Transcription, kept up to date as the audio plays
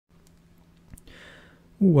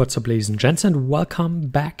What's up, ladies and gents, and welcome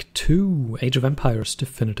back to Age of Empires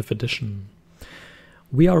Definitive Edition.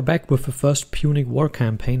 We are back with the first Punic war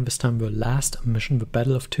campaign, this time the last mission, the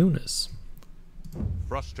Battle of Tunis.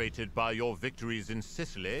 Frustrated by your victories in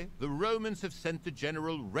Sicily, the Romans have sent the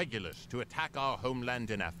general Regulus to attack our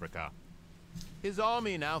homeland in Africa. His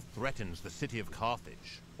army now threatens the city of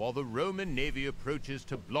Carthage, while the Roman navy approaches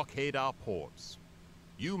to blockade our ports.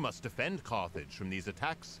 You must defend Carthage from these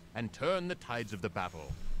attacks and turn the tides of the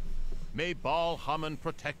battle. May Baal Hammon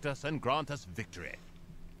protect us and grant us victory.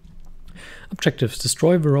 Objectives: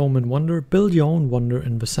 destroy the Roman wonder, build your own wonder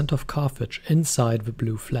in the center of Carthage, inside the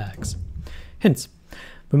blue flags. Hints: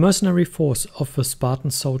 the mercenary force of the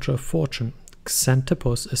Spartan soldier of fortune,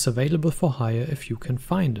 Xantippus, is available for hire if you can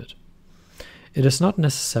find it. It is not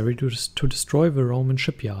necessary to destroy the Roman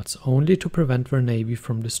shipyards, only to prevent their navy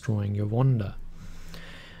from destroying your wonder.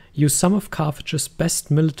 Use some of Carthage's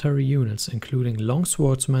best military units, including long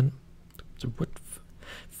swordsmen,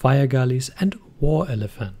 fire galleys, and war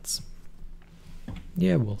elephants.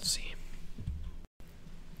 Yeah, we'll see.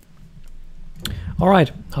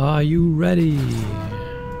 Alright, are you ready?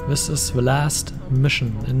 This is the last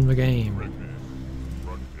mission in the game.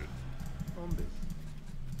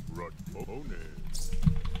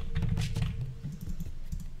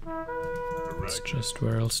 It's just,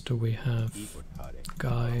 where else do we have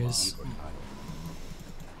guys?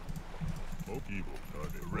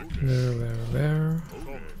 Where?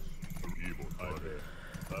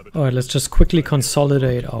 Alright, let's just quickly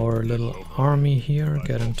consolidate our little army here,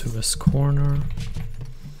 get into this corner.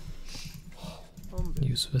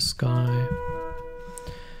 Use this guy.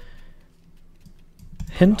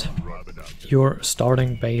 Hint: your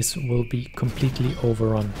starting base will be completely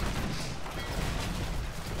overrun.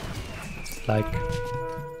 Like,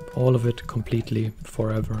 all of it completely,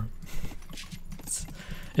 forever.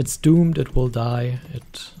 It's doomed, it will die,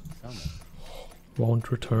 it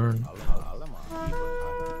won't return.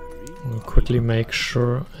 We'll quickly make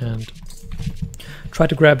sure and try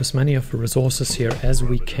to grab as many of the resources here as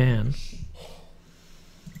we can.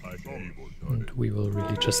 And we will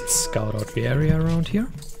really just scout out the area around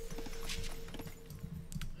here.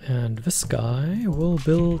 And this guy will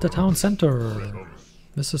build a town center.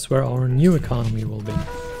 This is where our new economy will be.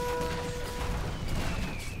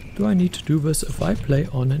 Do I need to do this if I play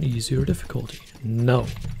on an easier difficulty? No,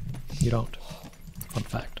 you don't. Fun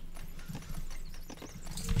fact.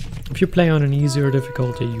 If you play on an easier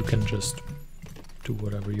difficulty, you can just do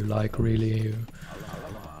whatever you like, really. You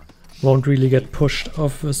won't really get pushed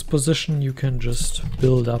off this position. You can just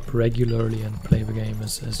build up regularly and play the game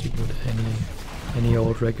as you would any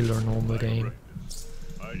old regular normal game.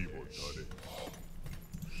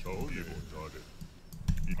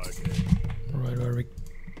 Right, where we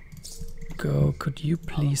go, could you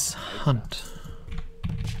please hunt?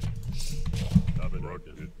 There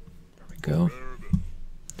we go.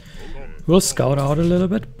 We'll scout out a little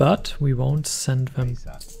bit, but we won't send them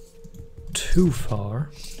too far.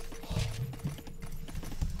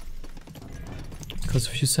 Because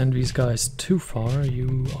if you send these guys too far,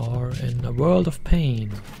 you are in a world of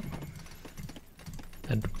pain.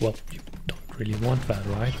 And, well, you don't really want that,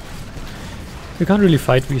 right? You can't really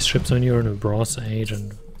fight these ships when you're in a Bronze Age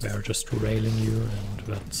and they're just railing you, and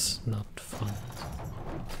that's not fun.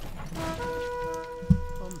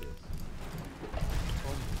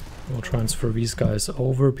 We'll transfer these guys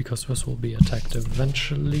over because this will be attacked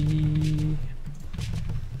eventually.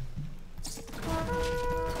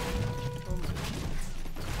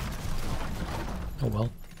 Oh well.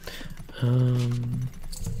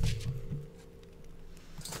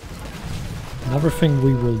 Another thing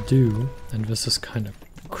we will do, and this is kind of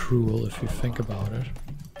cruel if you think about it.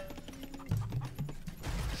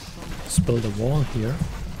 Let's build a wall here.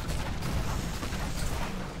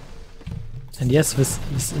 And yes, this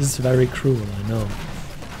is very cruel, I know.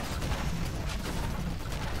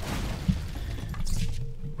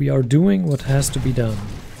 We are doing what has to be done.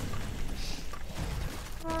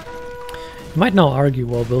 You might now argue,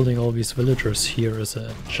 well, building all these villagers here is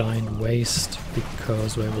a giant waste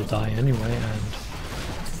because they will die anyway, and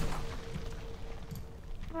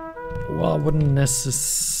well, I wouldn't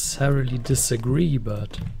necessarily disagree,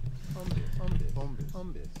 but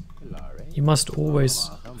you must always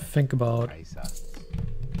think about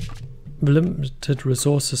limited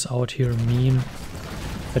resources out here mean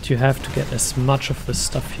that you have to get as much of the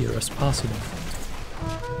stuff here as possible.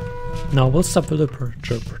 Now, we'll stop villager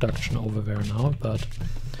production over there now, but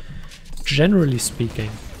generally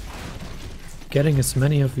speaking, getting as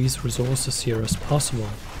many of these resources here as possible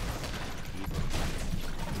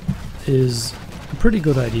is a pretty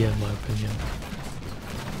good idea in my opinion.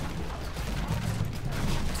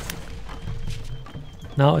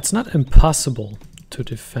 Now, it's not impossible to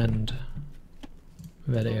defend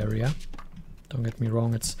that area. Don't get me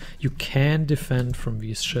wrong, you can defend from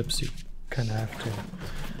these ships, you kind of have to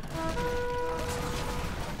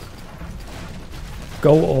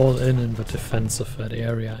go all in the defense of that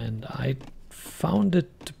area, and I found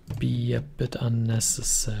it to be a bit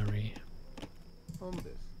unnecessary.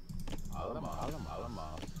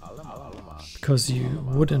 Because you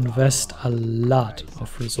would invest a lot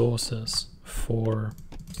of resources for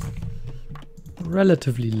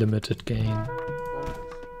relatively limited gain. There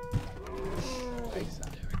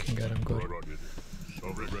we can get him good.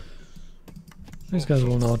 These guys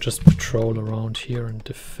will now just patrol around here and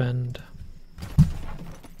defend.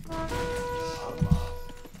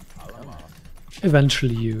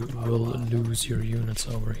 Eventually you will lose your units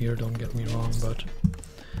over here, don't get me wrong, but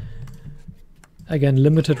again,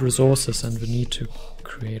 limited resources and we need to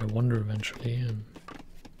create a wonder eventually and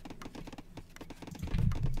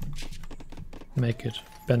make it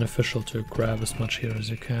beneficial to grab as much here as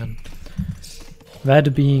you can.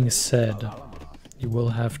 That being said, you will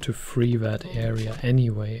have to free that area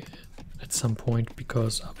anyway at some point,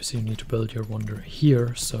 because obviously you need to build your wonder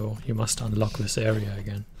here, so you must unlock this area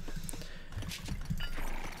again.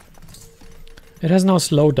 It has now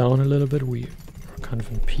slowed down a little bit, we are kind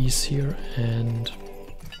of in peace here, and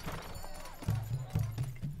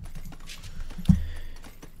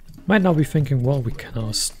might now be thinking, well, we can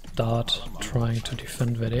now start trying to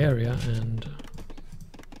defend that area, and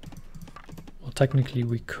well, technically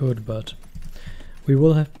we could, but we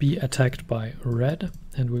will be attacked by red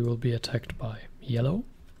and we will be attacked by yellow,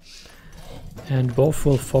 and both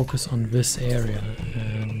will focus on this area,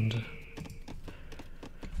 and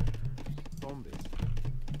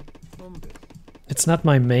it's not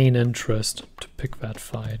my main interest to pick that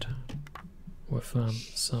fight with them,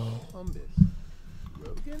 so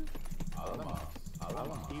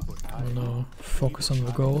I'll now focus on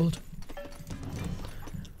the gold.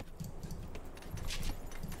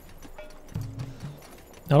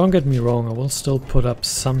 Now don't get me wrong, I will still put up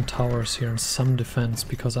some towers here and some defense,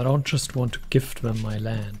 because I don't just want to gift them my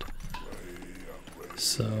land.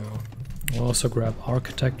 So I'll also grab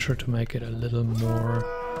architecture to make it a little more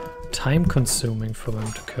time consuming for them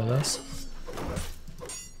to kill us.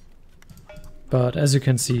 But as you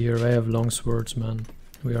can see here, they have long swordsmen.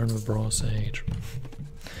 We are in the Bronze Age.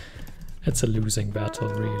 It's a losing battle,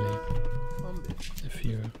 really, if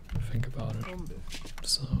you think about it.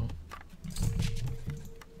 So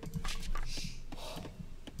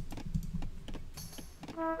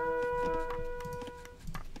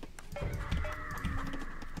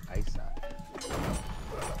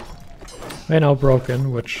they're now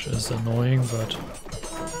broken, which is annoying, but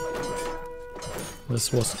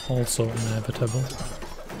this was also inevitable.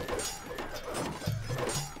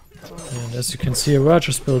 And as you can see, we're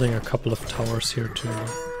just building a couple of towers here to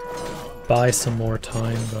buy some more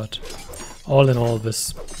time, but all in all,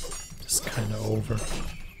 this is kind of over.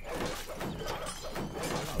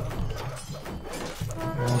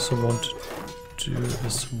 I also want to do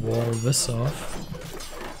is wall this off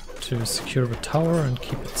to secure the tower and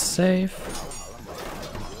keep it safe.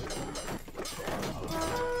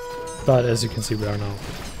 But as you can see, we are now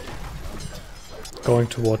going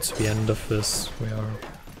towards the end of this. We are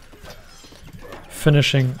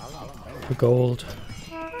finishing the gold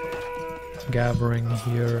gathering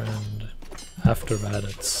here, and after that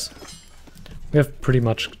we have pretty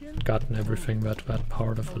much gotten everything that that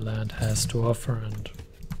part of the land has to offer, and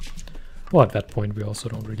well, at that point we also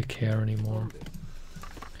don't really care anymore.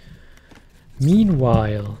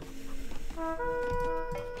 Meanwhile,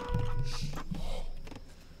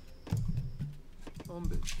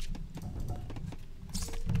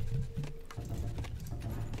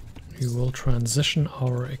 we will transition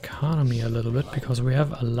our economy a little bit, because we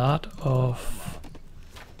have a lot of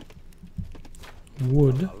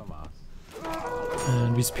wood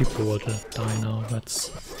and these people will die now. That's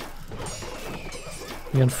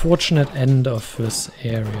the unfortunate end of this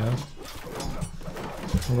area.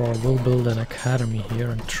 Well, we'll build an academy here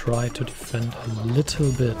and try to defend a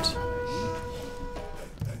little bit,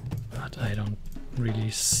 but I don't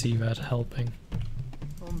really see that helping.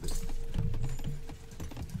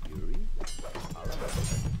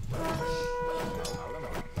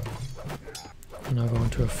 I'm now going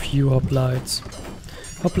to a few hoplites.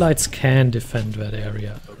 Hoplites can defend that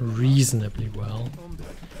area reasonably well.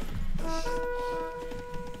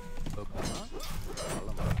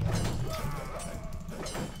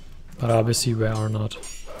 But obviously we are not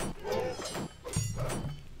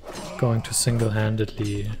going to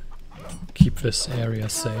single-handedly keep this area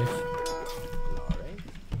safe.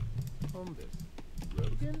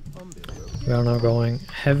 We are now going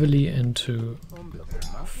heavily into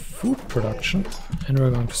food production, and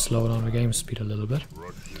we're going to slow down the game speed a little bit.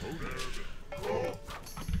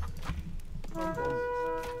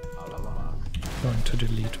 Going to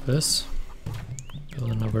delete this.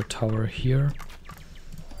 Build another tower here.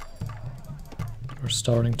 We're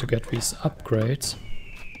starting to get these upgrades.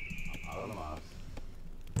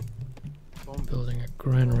 Building a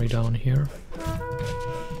granary down here.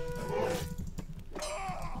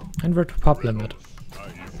 And we're to pop limit.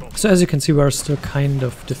 So as you can see, we're still kind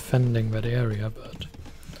of defending that area, but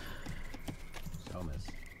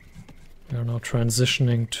we are now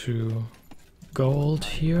transitioning to gold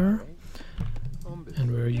here.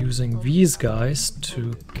 And we're using these guys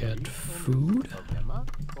to get food.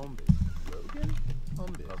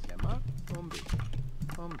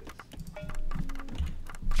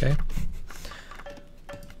 Okay.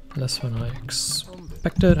 Less than I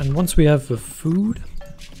expected. And once we have the food,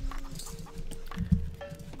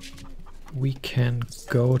 we can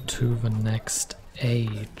go to the next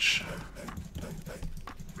age.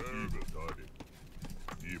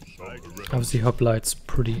 Obviously Hoplite's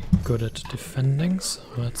pretty good at defending, so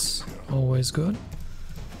that's always good.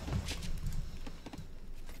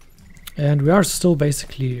 And we are still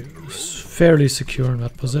basically fairly secure in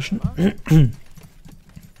that position.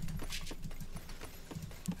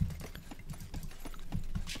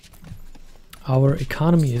 Our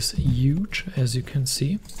economy is huge, as you can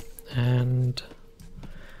see, and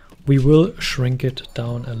we will shrink it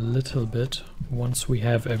down a little bit once we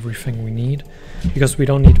have everything we need, because we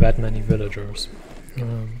don't need that many villagers.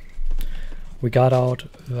 We got out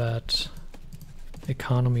that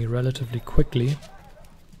economy relatively quickly,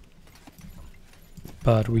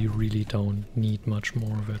 but we really don't need much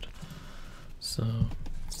more of it. So,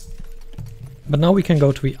 but now we can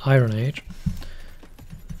go to the Iron Age,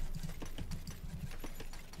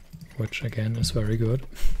 which again is very good.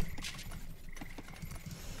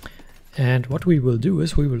 And what we will do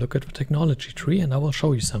is we will look at the technology tree, and I will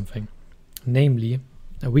show you something, namely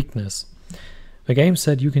a weakness. The game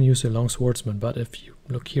said you can use your long swordsman, but if you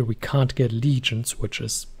look here, we can't get legions, which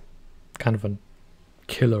is kind of a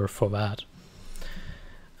killer for that.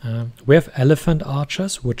 We have elephant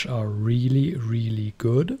archers, which are really, really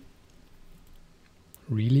good.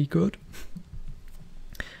 Really good.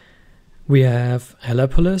 We have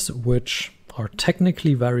Hellepolis, which are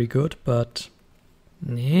technically very good, but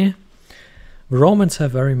nah. The Romans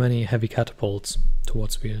have very many heavy catapults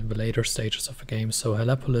towards the later stages of the game, so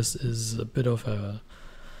Hellepolis is a bit of a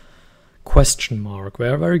question mark. They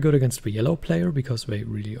are very good against the yellow player because they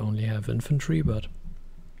really only have infantry, but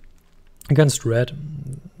against red,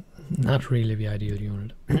 not really the ideal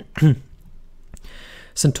unit.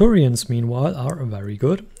 Centurions, meanwhile, are very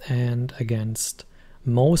good, and against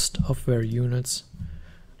most of their units,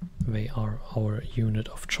 they are our unit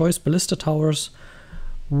of choice. Ballista towers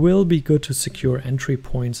will be good to secure entry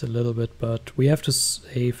points a little bit, but we have to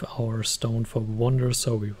save our stone for wonder,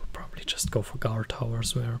 so we will probably just go for guard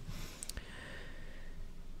towers there.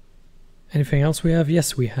 Anything else we have?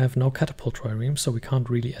 Yes, we have no catapult triremes, so we can't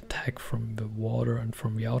really attack from the water and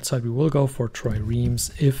from the outside. We will go for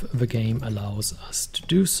triremes if the game allows us to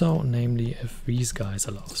do so, namely if these guys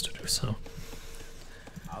allow us to do so.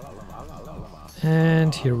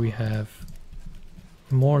 And here we have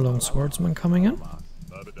more lone swordsmen coming in.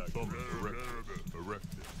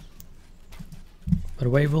 But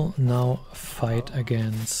we will now fight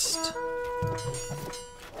against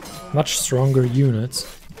much stronger units.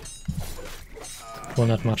 Well,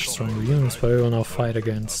 not much stronger units, but we will now fight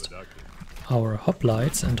against our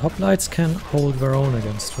hoplites, and hoplites can hold their own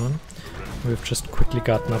against one. We've just quickly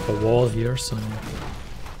gotten up a wall here, so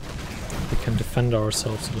we can defend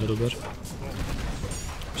ourselves a little bit.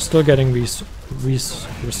 We're still getting these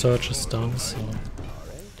researches done, so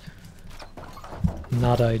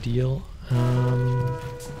not ideal.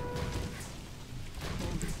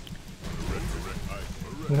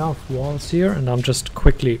 We now have walls here, and I'm just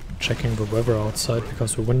quickly checking the weather outside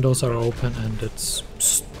because the windows are open and it's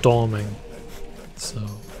storming. So,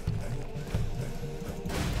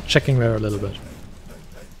 checking there a little bit.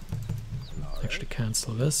 Actually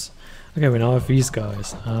cancel this. Okay, we now have these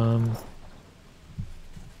guys.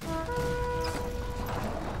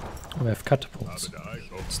 We have catapults.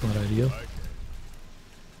 It's not ideal.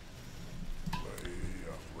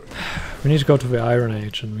 We need to go to the Iron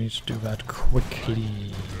Age, and we need to do that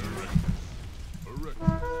quickly.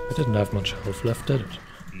 It didn't have much health left, did it?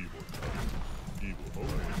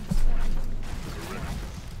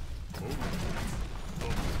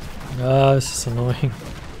 Ah, this is annoying.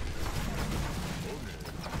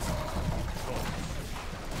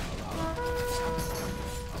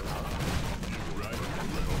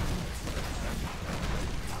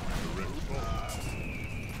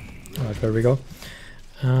 There we go.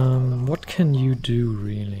 What can you do,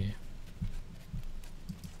 really?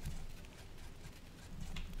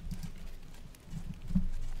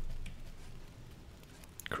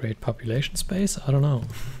 Create population space? I don't know.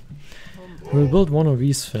 We'll build one of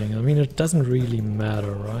these things. I mean, it doesn't really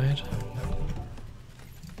matter, right?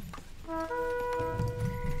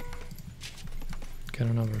 Get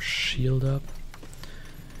another shield up.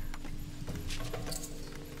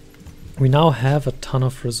 We now have a ton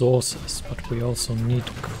of resources, but we also need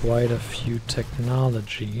quite a few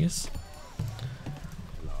technologies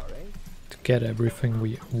to get everything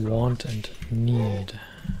we want and need.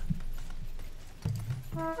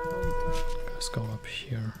 Let's go up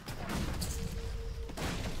here.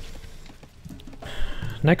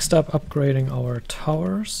 Next up, upgrading our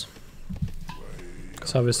towers.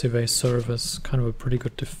 Because obviously they serve as kind of a pretty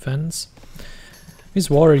good defense.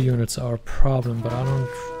 These water units are a problem, but I don't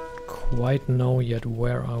quite know yet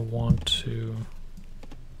where I want to...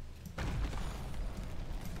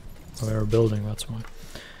 Where building, that's why.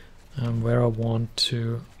 Where I want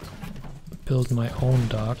to build my own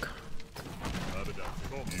dock.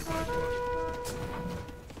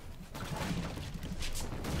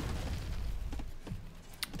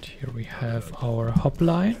 Here we have our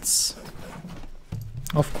hoplites.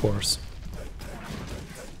 Of course.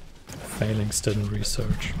 Failing student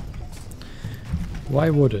research. Why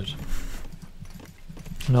would it?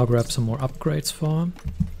 Now grab some more upgrades for him.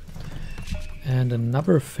 And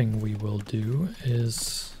another thing we will do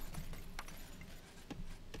is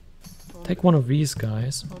take one of these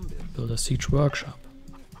guys, build a siege workshop.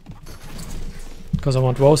 Because I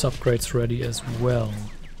want those upgrades ready as well.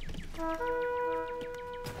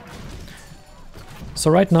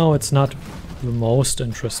 So right now it's not the most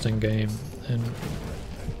interesting game in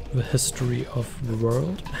the history of the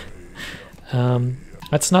world.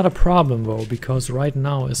 That's not a problem though, because right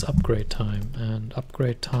now is upgrade time, and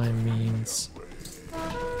upgrade time means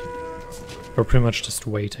we're pretty much just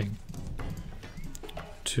waiting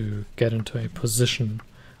to get into a position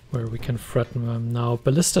where we can threaten them. Now,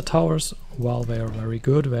 ballista towers, while they are very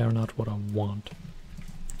good, they are not what I want.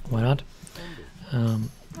 Why not? Well,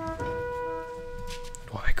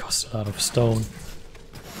 they cost a lot of stone.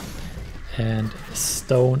 And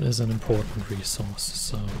stone is an important resource,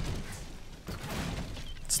 so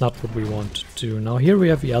it's not what we want to do. Now here we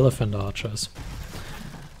have the elephant archers.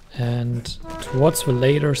 And towards the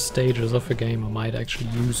later stages of the game I might actually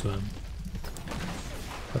use them.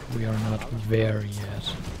 But we are not there yet.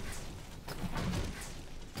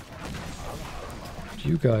 What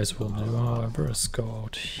you guys will do, however, is go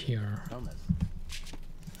out here.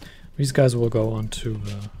 These guys will go onto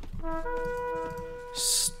the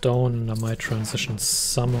stone, and I might transition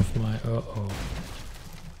some of my...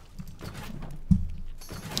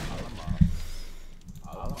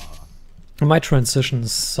 I might transition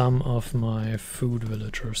some of my food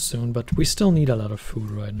villagers soon, but we still need a lot of food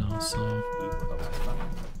right now, so...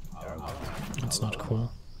 That's not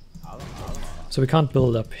cool. So we can't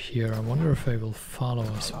build up here. I wonder if they will follow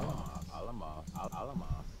us.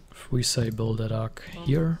 If we say build a dock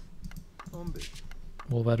here,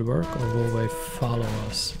 will that work, or will they follow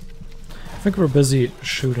us? I think we're busy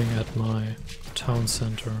shooting at my town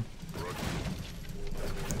center.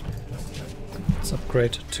 Let's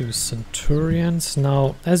upgrade to Centurions.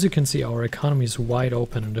 Now, as you can see, our economy is wide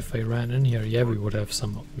open, and if they ran in here, yeah, we would have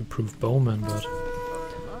some improved bowmen, but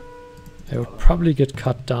they would probably get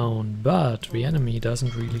cut down. But the enemy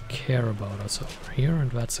doesn't really care about us over here, and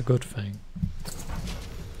that's a good thing.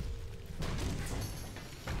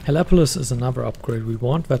 Heliopolis is another upgrade we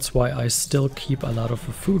want. That's why I still keep a lot of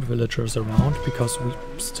the food villagers around, because we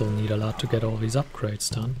still need a lot to get all these upgrades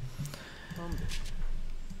done.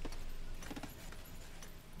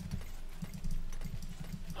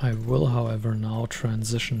 I will, however, now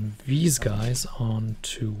transition these guys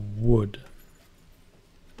onto wood.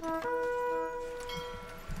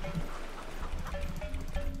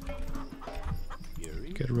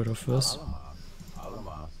 Get rid of this.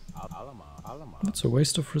 It's a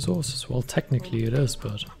waste of resources. Well, technically it is,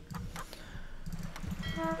 but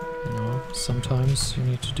you know, sometimes you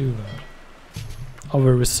need to do that. Oh,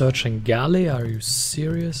 we're researching Galley? Are you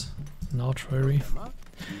serious? Not really.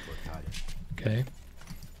 Okay.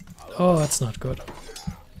 Oh, that's not good.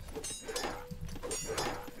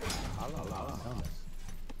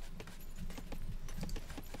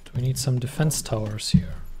 Do we need some defense towers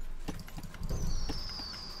here?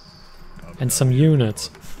 And some units.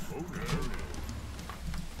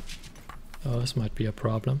 Oh, this might be a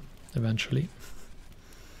problem, eventually.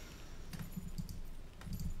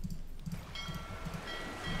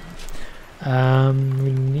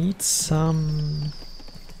 We need some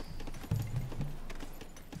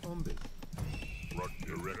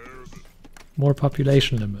More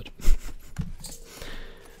population limit.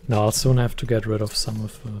 Now I'll soon have to get rid of some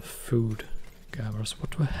of the food gatherers.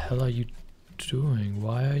 What the hell are you doing?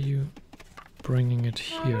 Why are you bringing it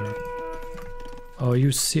here? Oh, are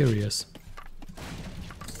you serious?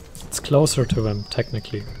 It's closer to them,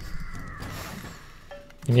 technically.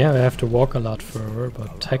 And yeah, I have to walk a lot further,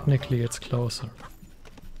 but technically it's closer.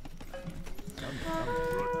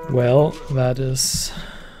 Well, that is...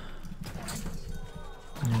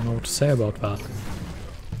 I don't know what to say about that.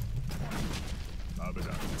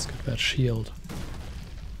 Let's get that shield.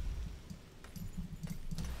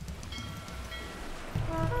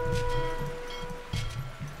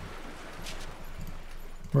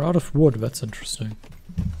 We're out of wood, that's interesting.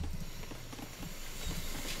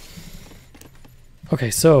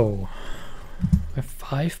 Okay, so we have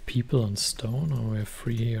 5 people on stone, or we have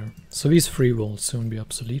 3 here. So these 3 will soon be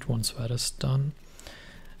obsolete once that is done.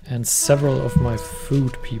 And several of my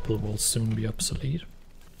food people will soon be obsolete.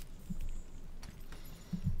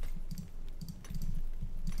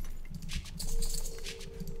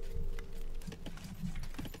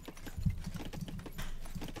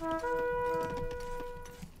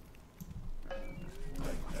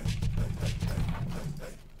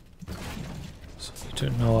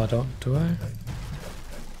 No, I don't, do I?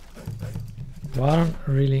 Well, I don't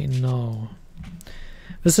really know.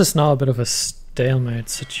 This is now a bit of a stalemate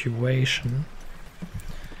situation.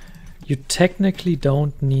 You technically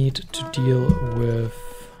don't need to deal with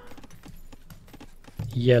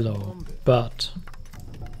yellow, but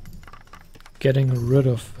getting rid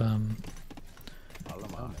of them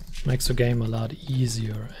makes the game a lot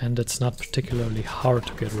easier, and it's not particularly hard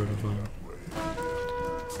to get rid of them.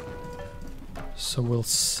 So we'll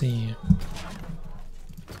see.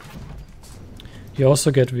 You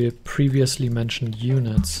also get the previously mentioned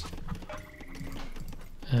units,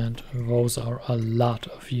 and those are a lot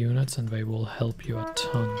of units and they will help you a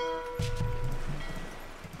ton.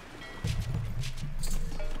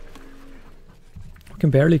 We can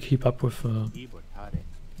barely keep up with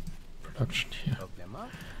production here.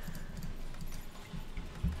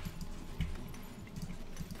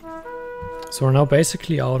 So we're now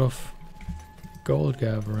basically out of gold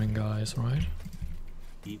gathering guys, right?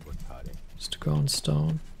 Just to go on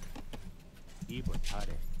stone.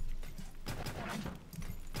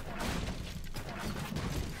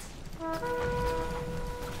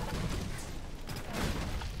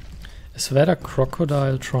 Is that a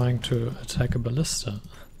crocodile trying to attack a ballista?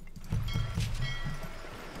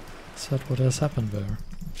 Is that what has happened there?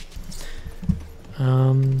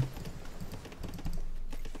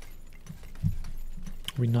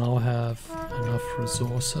 We now have enough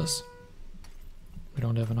resources. We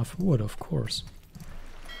don't have enough wood, of course.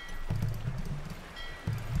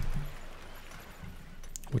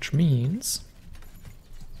 Which means...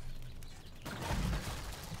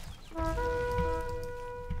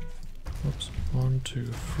 Oops, 1, 2,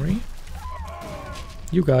 3.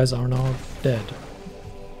 You guys are now dead.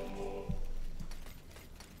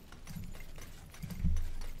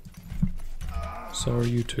 So are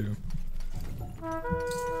you two.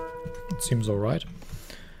 It seems alright.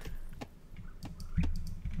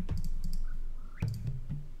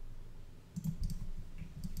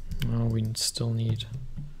 Oh, we still need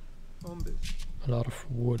a lot of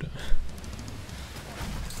wood.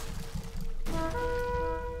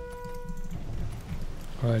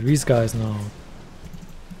 Alright, these guys now.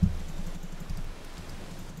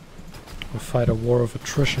 We'll fight a war of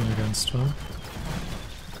attrition against them.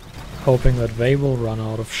 Hoping that they will run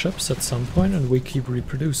out of ships at some point and we keep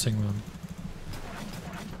reproducing them.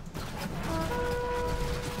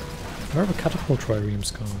 Where have the catapult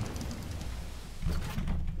triremes gone?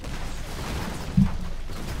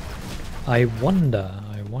 I wonder.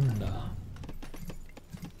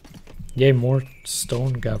 Yay, more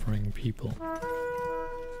stone gathering people.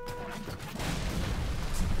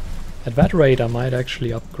 At that rate I might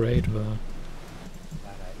actually upgrade the...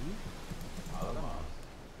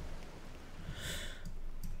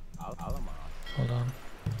 Hold on.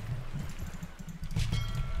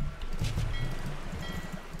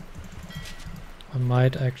 I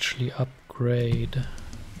might actually upgrade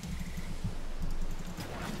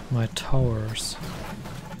my towers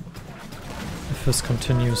if this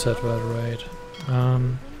continues at that rate.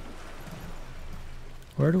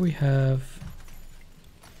 Where do we have...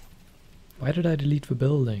 Why did I delete the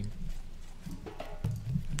building?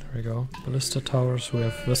 There we go. Ballista towers, we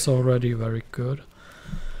have this already, very good.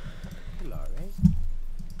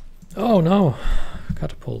 Oh no!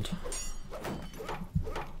 Catapult.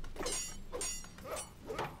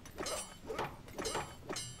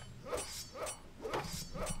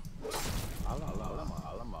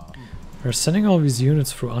 We're sending all these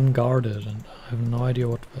units through unguarded, and I have no idea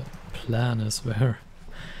what the plan is there.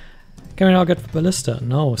 Can we now get the ballista?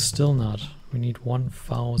 No, still not. We need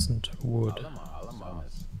 1000 wood.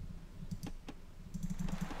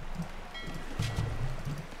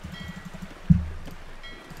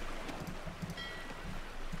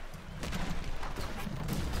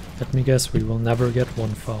 Let me guess, we will never get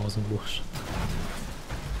 1000 wood.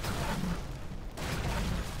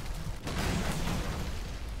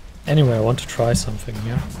 Anyway, I want to try something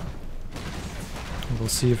here. And we'll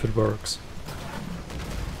see if it works.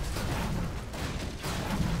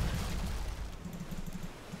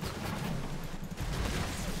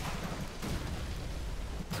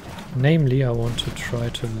 Namely, I want to try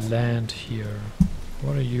to land here.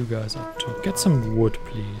 What are you guys up to? Get some wood,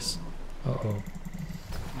 please. Uh-oh.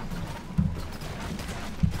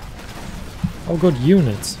 Oh, good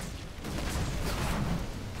units.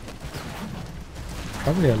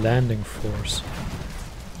 Probably a landing force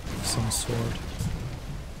of some sort.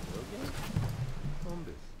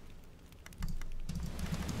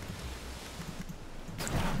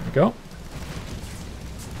 There we go.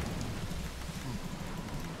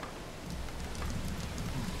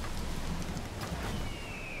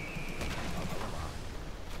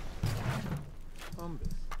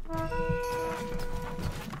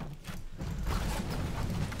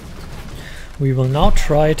 We will now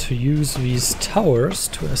try to use these towers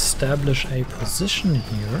to establish a position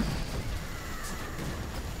here.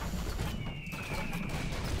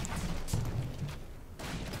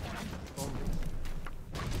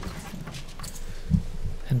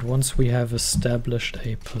 And once we have established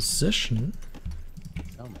a position...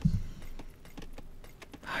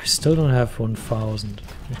 I still don't have 1000.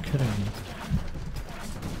 You're kidding me.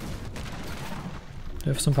 Do we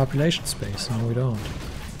have some population space? No, we don't.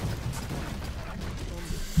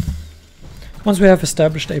 Once we have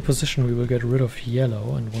established a position, we will get rid of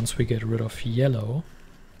yellow, and once we get rid of yellow,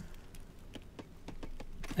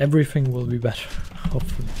 everything will be better,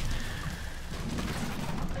 hopefully.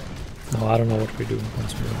 No, I don't know what we do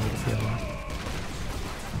once we get rid of yellow.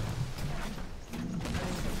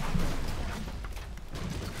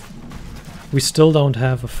 We still don't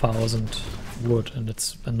have 1000 wood, and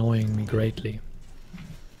it's annoying me greatly.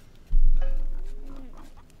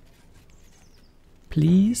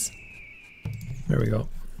 Please? There we go.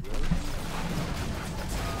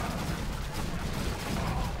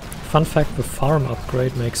 Fun fact, the farm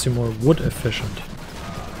upgrade makes you more wood efficient.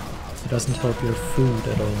 It doesn't help your food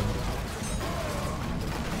at all.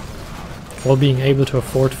 While being able to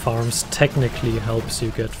afford farms technically helps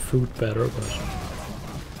you get food better, but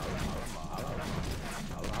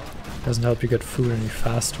doesn't help you get food any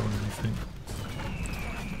faster or anything.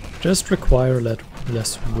 Just require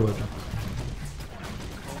less wood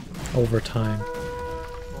over time.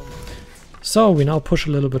 So we now push a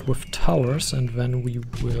little bit with towers, and then we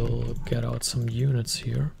will get out some units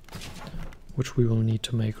here, which we will need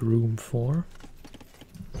to make room for.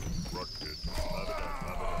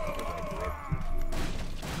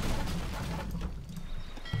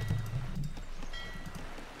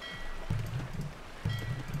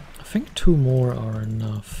 I think 2 more are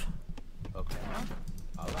enough.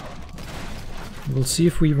 We'll see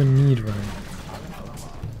if we even need them.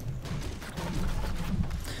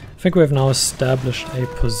 I think we have now established a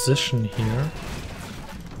position here.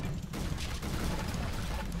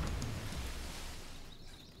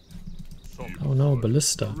 Oh no,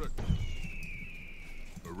 ballista.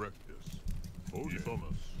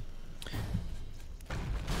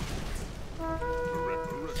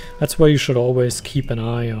 That's why you should always keep an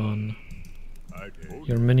eye on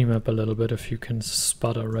your minimap a little bit if you can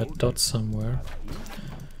spot a red dot somewhere.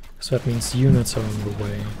 So that means units are on the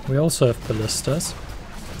way. We also have ballistas.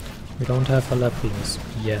 We don't have Helepolis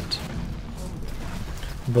yet.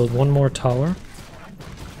 Build one more tower.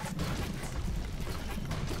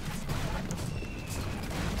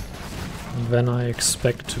 And then I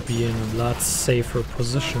expect to be in a lot safer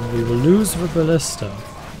position. We will lose the ballista.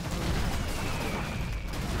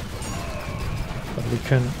 But we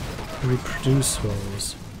can reproduce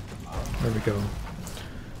those. There we go.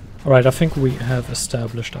 Alright, I think we have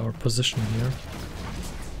established our position here.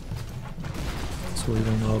 So we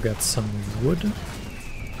will now get some wood.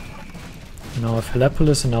 Now I have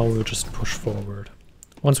Helepolis, and now we'll just push forward.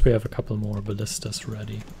 Once we have a couple more ballistas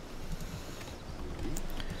ready.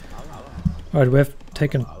 Alright, we have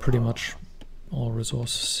taken pretty much all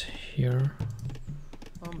resources here.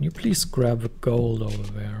 Can you please grab the gold over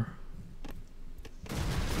there?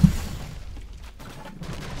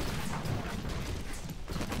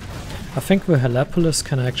 I think the Helepolis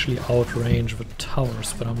can actually outrange the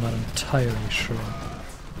towers, but I'm not entirely sure.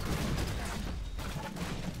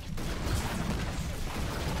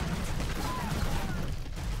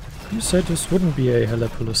 You said this wouldn't be a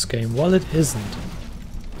Helepolis game. Well, it isn't.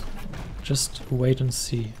 Just wait and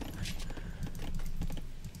see.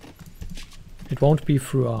 It won't be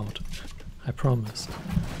throughout. I promise.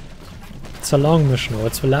 It's a long mission, or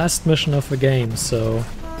it's the last mission of the game, so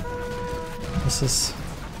this is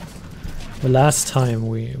the last time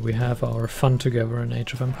we have our fun together in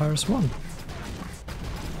Age of Empires 1.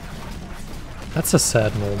 That's a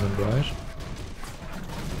sad moment, right?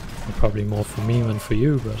 Well, probably more for me than for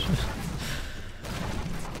you, but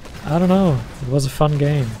I don't know. It was a fun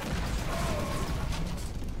game.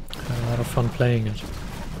 Had a lot of fun playing it.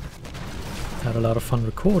 Had a lot of fun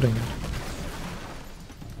recording it.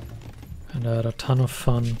 And I had a ton of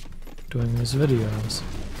fun doing these videos.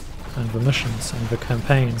 And the missions and the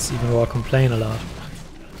campaigns, even though I complain a lot.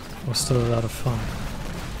 It was still a lot of fun.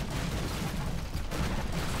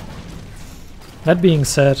 That being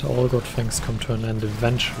said, all good things come to an end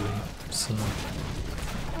eventually, so...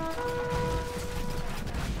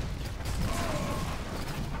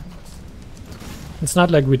 It's not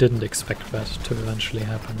like we didn't expect that to eventually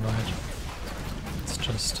happen, right? It's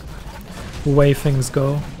just the way things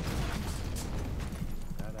go.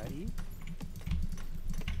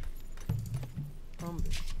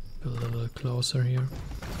 Build a little closer here.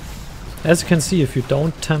 As you can see, if you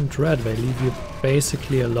don't tempt red, they leave you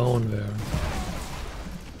basically alone there.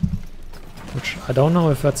 Which I don't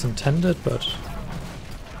know if that's intended, but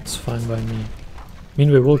it's fine by me. I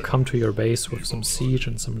mean, we will come to your base with some siege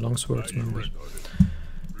and some longswordsmen, but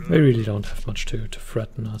they really don't have much to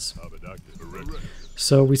threaten us.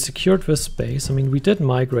 So we secured this base. I mean, we did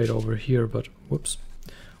migrate over here, but whoops.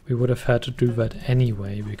 We would have had to do that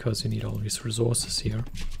anyway, because you need all these resources here.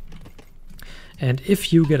 And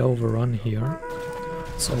if you get overrun here,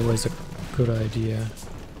 it's always a good idea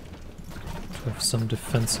to have some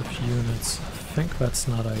defensive units. I think that's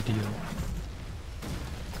not ideal.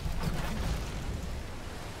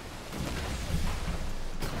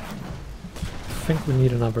 I think we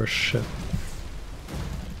need another ship.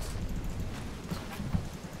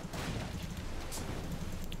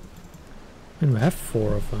 I mean, we have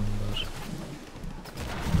 4 of them, but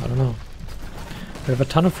I don't know. We have a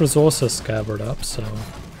ton of resources gathered up, so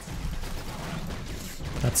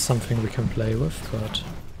that's something we can play with, but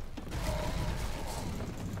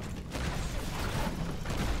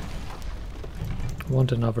I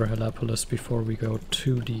want another Helepolis before we go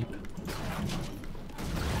too deep.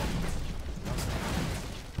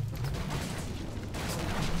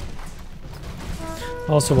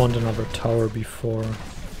 I also want another tower before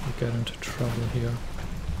we get into trouble here.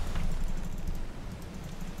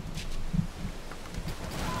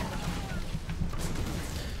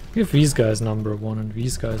 Give these guys number 1 and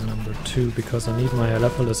these guys number 2, because I need my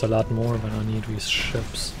Helepolis a lot more than I need these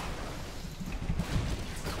ships.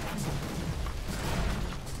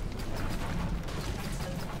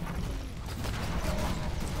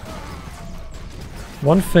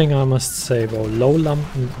 One thing I must say though, low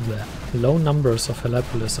numbers of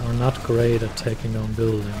Helepolis are not great at taking down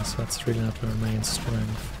buildings. That's really not their main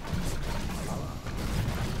strength.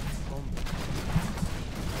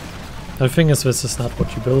 The thing is, this is not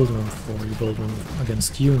what you build them for. You build them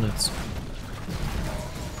against units.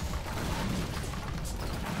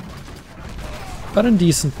 But in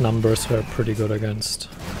decent numbers, they're pretty good against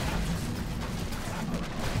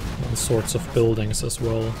all sorts of buildings as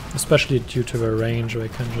well, especially due to their range. They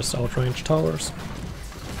can just outrange towers.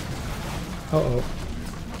 Uh-oh.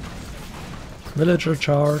 Villager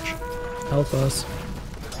charge. Help us.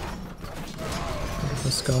 Look at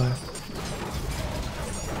this guy.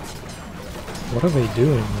 What are they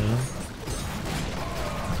doing, man?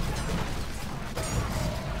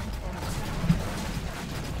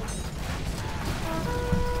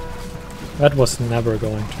 That was never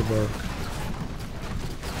going to work.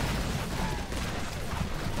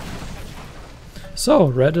 So,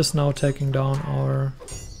 red is now taking down our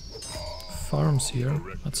farms here.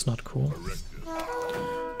 That's not cool.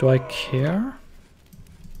 Do I care?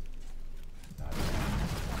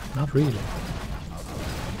 Not really.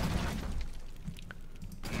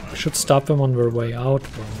 I should stop them on their way out,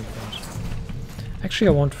 though, but actually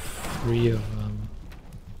I want 3 of them.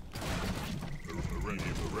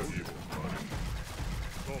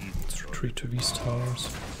 Let's retreat to these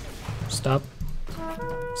towers. Stop.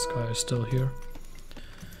 This guy is still here.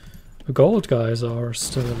 The gold guys are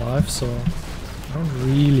still alive, so I don't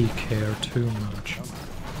really care too much.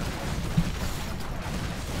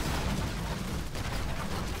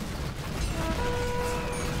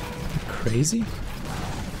 Crazy?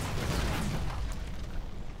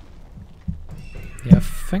 Yeah, I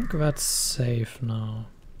think that's safe now.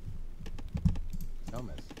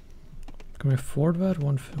 Can we afford that?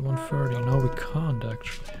 130. No, we can't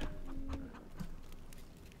actually.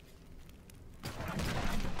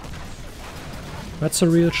 That's a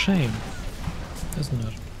real shame, isn't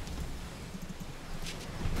it?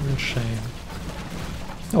 Real shame.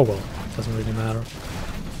 Oh well, doesn't really matter.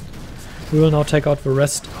 We will now take out the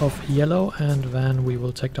rest of yellow, and then we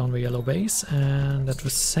will take down the yellow base, and at the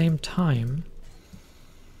same time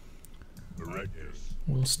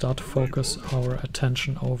we'll start to focus our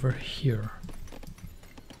attention over here.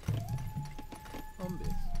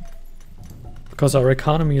 Because our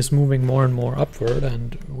economy is moving more and more upward,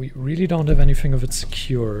 and we really don't have anything of it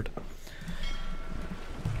secured.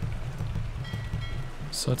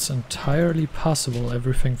 So it's entirely possible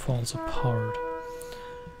everything falls apart.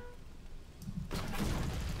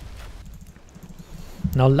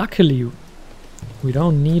 Now luckily we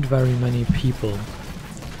don't need very many people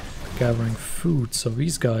gathering food, so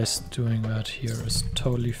these guys doing that here is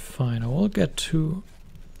totally fine. I will get 2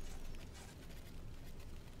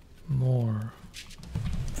 more.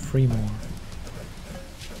 3 more.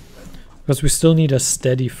 Because we still need a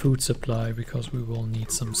steady food supply, because we will need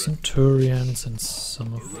some centurions and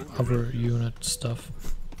some of other unit stuff.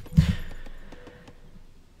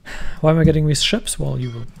 Why am I getting these ships? Well, you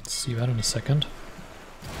will see that in a second.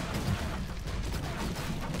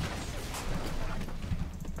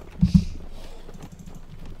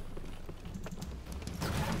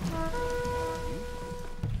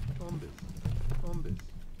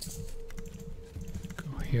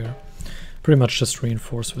 Go here. Pretty much just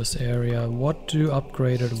reinforce this area. What do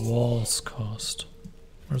upgraded walls cost?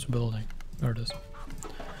 Where's the building? There it is.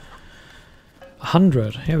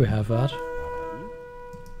 100. Here we have that.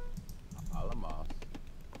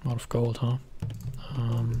 A lot of gold, huh?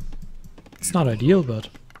 It's not ideal, but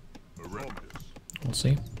we'll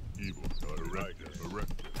see.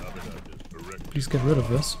 Please get rid of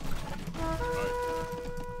this.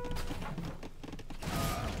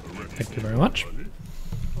 Thank you very much.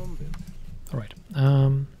 Alright.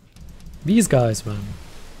 These guys, then.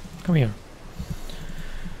 Come here.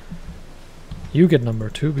 You get number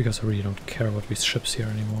 2, because I really don't care about these ships here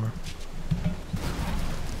anymore.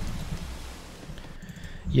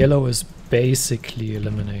 Yellow is basically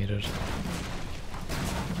eliminated.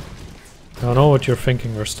 I know what you're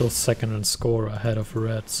thinking, we're still second in score ahead of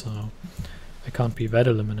red, so I can't be that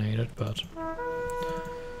eliminated, but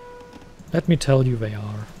let me tell you they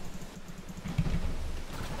are.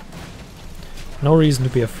 No reason to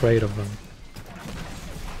be afraid of them.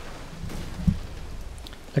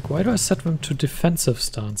 Like, why do I set them to defensive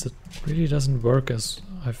stance? It really doesn't work as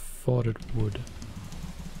I thought it would.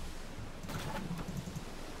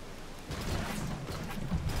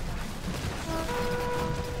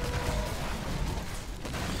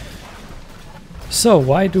 So,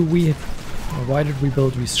 why did we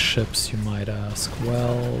build these ships, you might ask?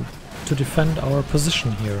 Well, to defend our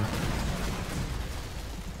position here.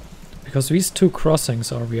 Because these 2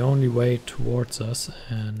 crossings are the only way towards us,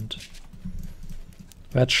 and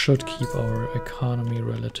that should keep our economy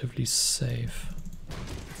relatively safe.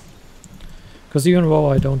 Because even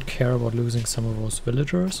though I don't care about losing some of those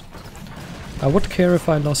villagers, I would care if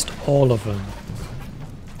I lost all of them.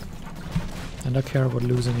 And I care about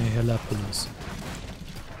losing a Helepolis.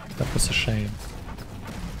 That was a shame.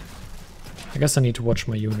 I guess I need to watch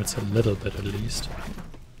my units a little bit at least.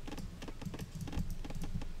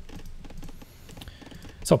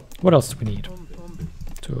 So, what else do we need?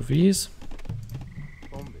 2 of these.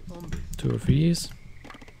 2 of these.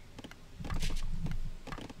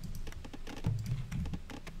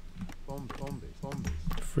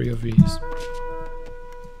 3 of these.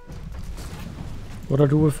 What I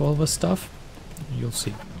do with all this stuff? You'll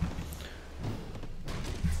see.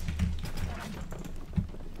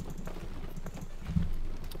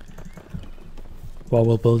 Well,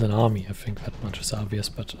 we'll build an army, I think that much is obvious,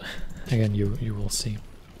 but again, you will see.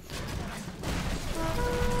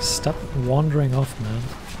 Stop wandering off, man.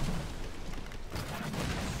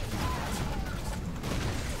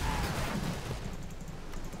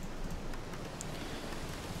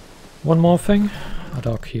 One more thing, a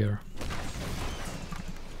dock here.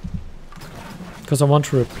 Because I want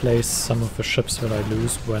to replace some of the ships that I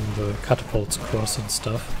lose when the catapults cross and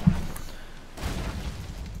stuff.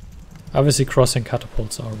 Obviously crossing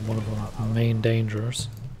catapults are one of our main dangers.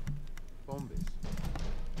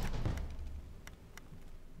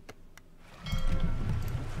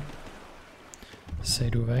 Say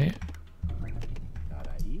do they?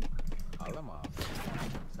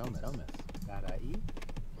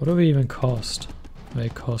 What do they even cost? They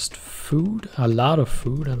cost food, a lot of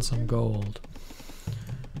food and some gold.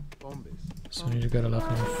 So I need to get a lot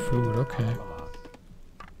more food, okay.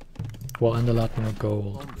 well, and a lot more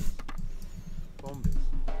gold.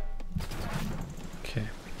 Okay.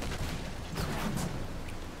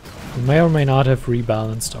 We may or may not have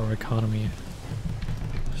rebalanced our economy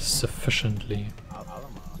sufficiently.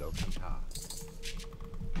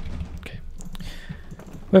 Okay.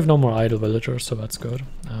 We have no more idle villagers, so that's good.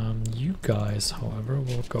 You guys, however,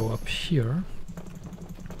 will go up here.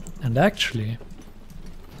 And actually...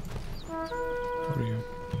 Where are you?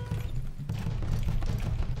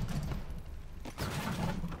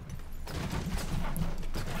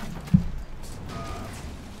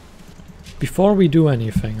 Before we do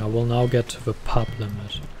anything, I will now get to the pub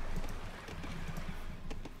limit.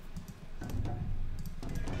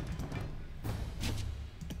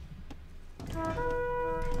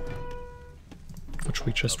 Which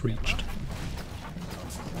we just reached.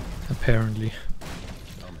 Apparently.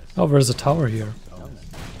 Oh, there's a tower here.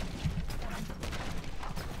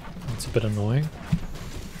 That's a bit annoying.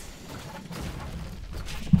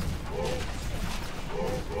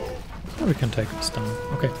 Oh, we can take this down.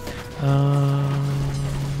 Okay.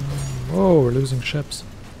 Whoa, we're losing ships.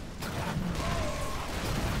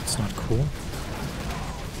 It's not cool.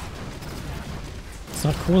 It's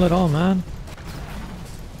not cool at all, man.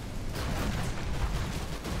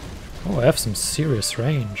 Oh, I have some serious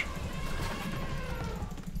range.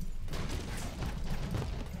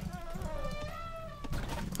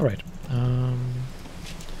 Alright. I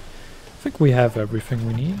think we have everything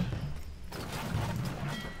we need.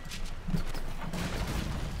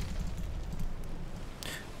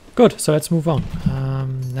 Good, so let's move on.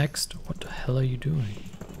 Next, what the hell are you doing?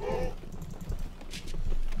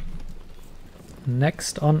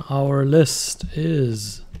 Next on our list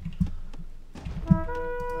is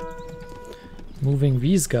moving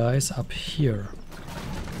these guys up here.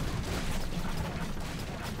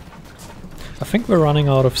 I think we're running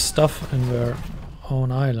out of stuff in their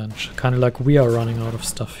own island, kind of like we are running out of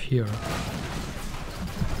stuff here.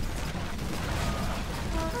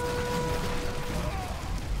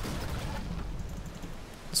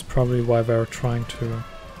 That's probably why they're trying to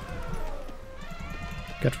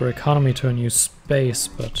get their economy to a new space,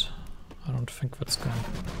 but I don't think that's going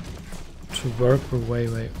to work the way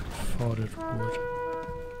they thought it would.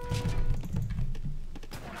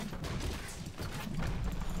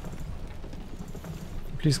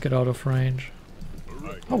 Please get out of range.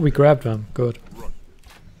 Oh, we grabbed them. Good.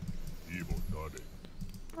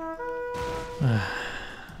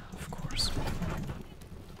 Of course.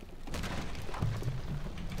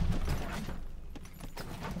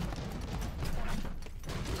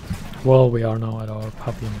 Well, we are now at our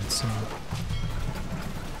pub limits.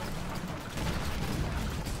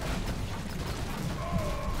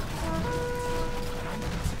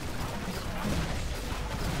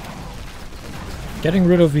 Getting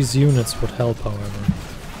rid of these units would help, however.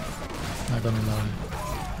 Not gonna lie.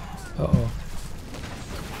 Uh-oh.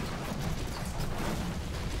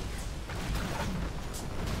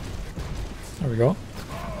 There we go.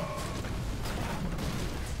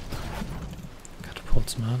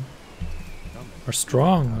 Catapults, man. Are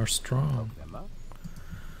strong, are strong.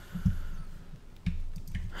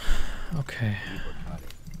 Okay.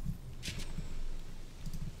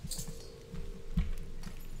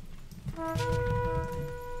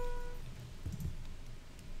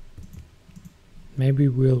 Maybe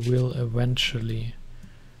we'll eventually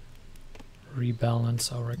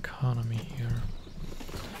rebalance our economy here.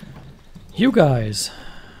 You guys,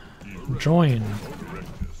 join.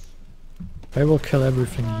 They will kill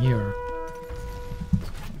everything here.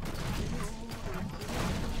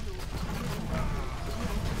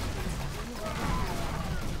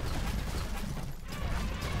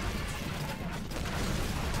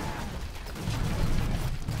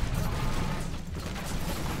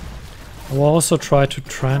 I will also try to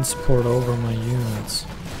transport over my units.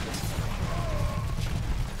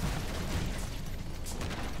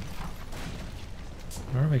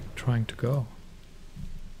 Where are they trying to go?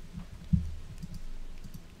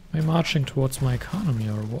 Am I marching towards my economy,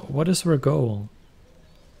 or what is their goal?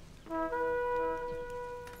 I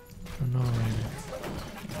don't know really.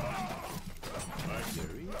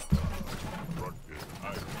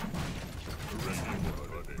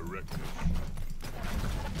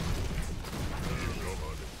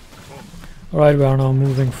 Alright, we are now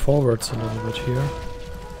moving forwards a little bit here.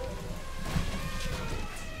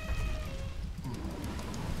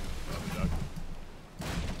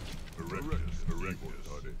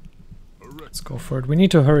 Let's go for it. We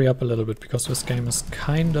need to hurry up a little bit because this game is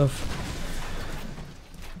kind of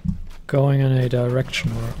going in a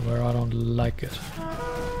direction where I don't like it.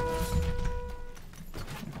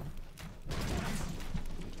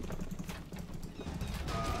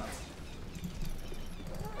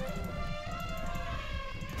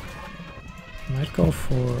 might go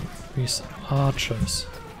for these archers.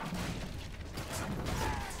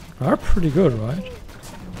 Are pretty good, right?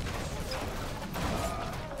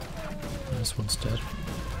 This one's dead.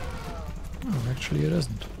 Oh, actually it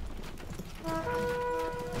isn't.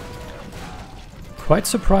 Quite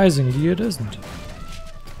surprisingly, it isn't.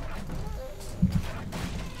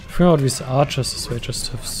 I forgot these archers is they just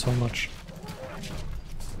have so much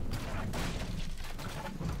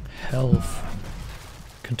health.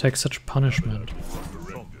 Can take such punishment.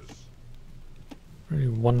 Really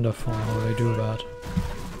wonderful how they do that.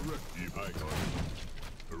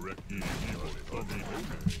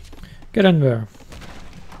 Get in there.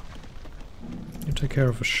 You take care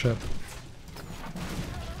of a ship.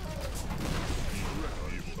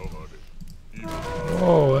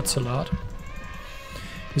 Oh, that's a lot.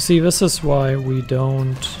 You see, this is why we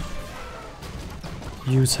don't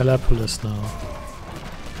use Heliopolis now.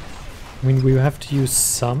 I mean, we have to use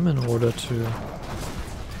some in order to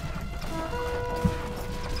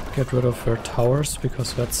get rid of their towers,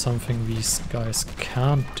 because that's something these guys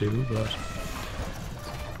can't do, but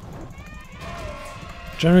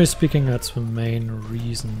generally speaking, that's the main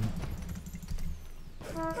reason.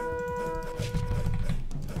 I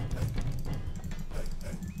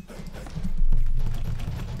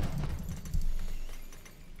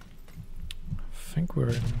think we're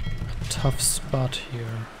in a tough spot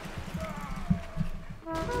here.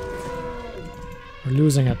 We're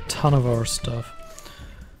losing a ton of our stuff.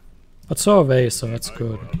 But so are they, so that's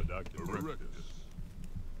good.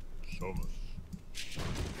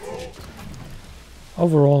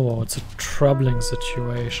 Overall, though, it's a troubling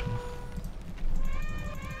situation.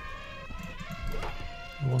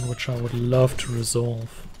 One which I would love to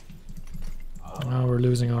resolve. Now we're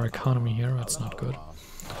losing our economy here, that's not good.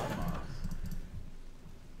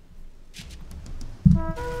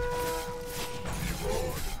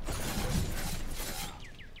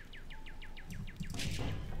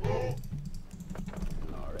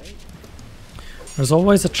 There's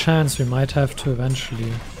always a chance we might have to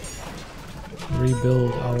eventually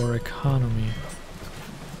rebuild our economy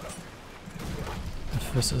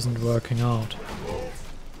if this isn't working out.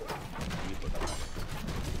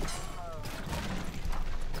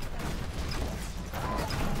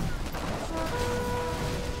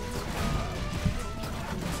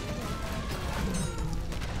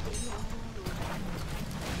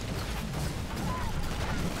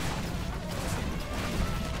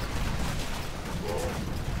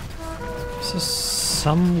 This is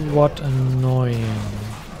somewhat annoying.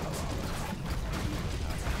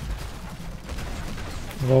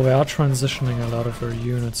 Well, we are transitioning a lot of our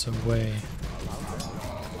units away.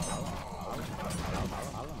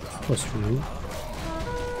 That was rude.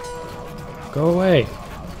 Go away!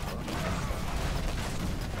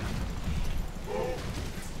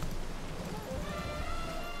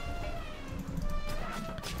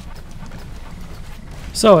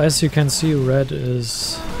 So, as you can see, red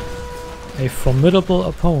is a formidable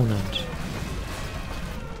opponent.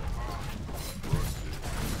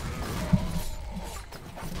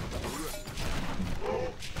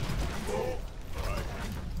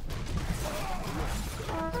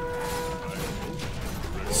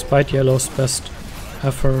 Despite yellow's best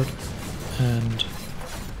effort and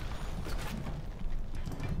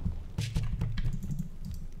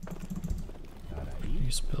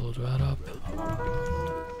please build that up.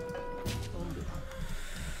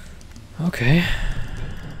 Okay.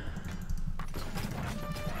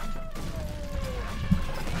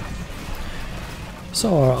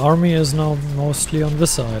 So our army is now mostly on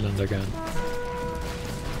this island again.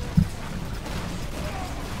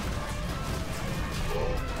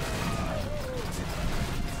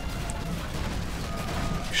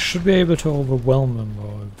 We should be able to overwhelm them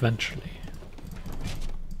though, eventually.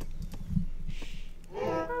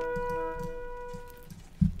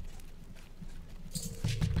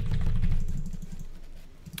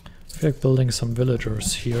 I feel like building some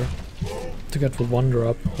villagers here to get the wonder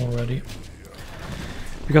up already.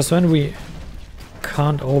 Because then we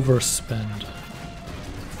can't overspend.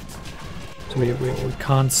 So we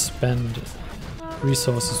can't spend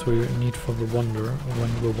resources we need for the wonder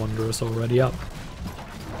when the wonder is already up.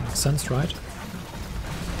 Makes sense, right?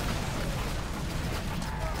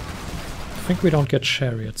 I think we don't get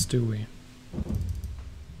chariots, do we?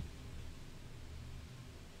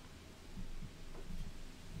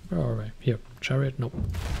 Where are we? Here, chariot? Nope.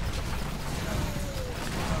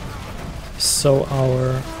 So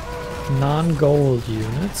our non-gold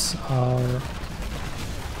units are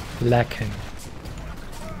lacking.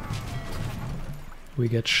 We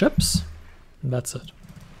get ships, and that's it.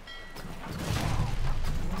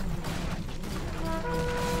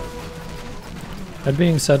 That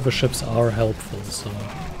being said, the ships are helpful, so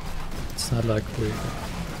it's not like we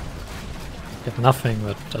get nothing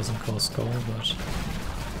that doesn't cost gold, but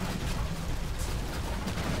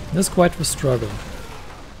it is quite the struggle.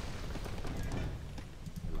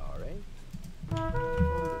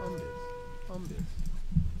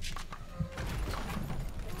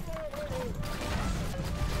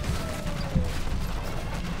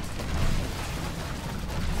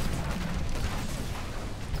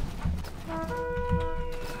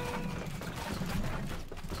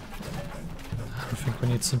 I think we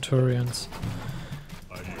need Centurions.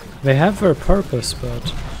 They have their purpose,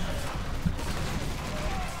 but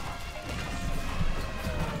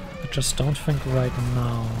I just don't think right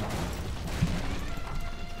now.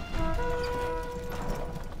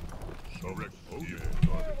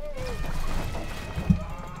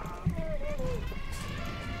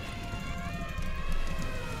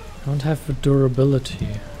 I don't have the durability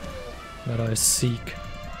that I seek.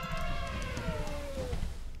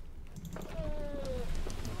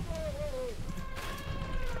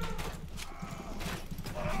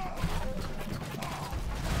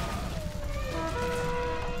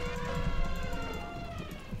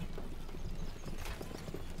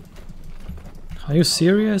 Are you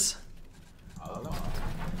serious?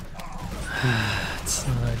 It's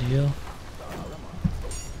not ideal.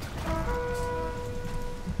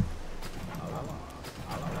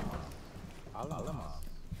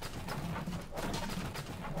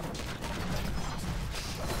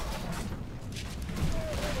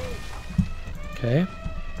 Okay.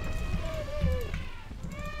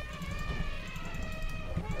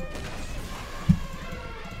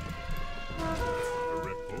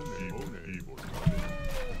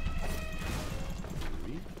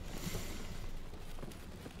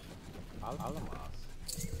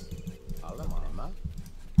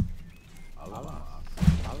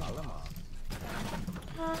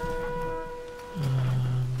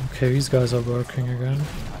 Okay, these guys are working again.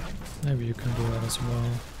 Maybe you can do that as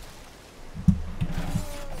well.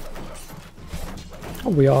 Oh,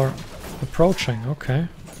 we are approaching, okay.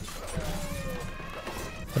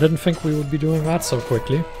 I didn't think we would be doing that so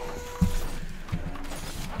quickly.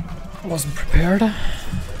 I wasn't prepared.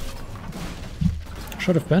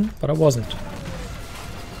 Should have been, but I wasn't.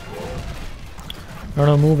 We're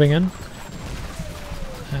now moving in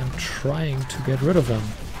and trying to get rid of them.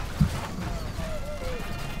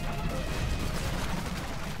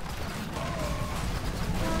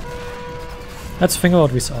 That's the thing about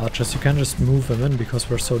these archers, you can just move them in because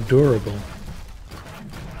we're so durable.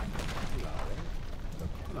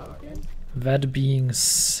 That being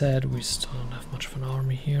said, we still don't have much of an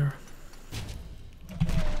army here.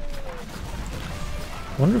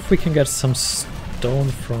 I wonder if we can get some stone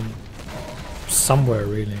from somewhere,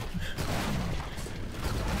 really.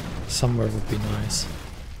 Somewhere would be nice.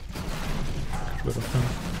 Get rid of them.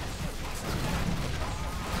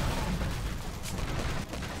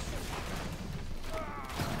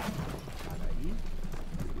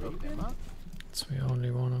 That's the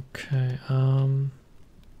only one, okay.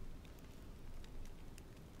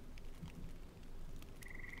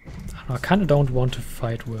 I kind of don't want to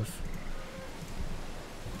fight with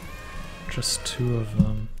just two of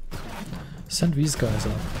them. Send these guys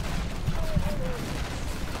up.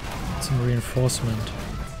 Some reinforcement.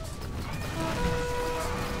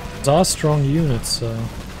 Those are strong units, so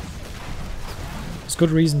there's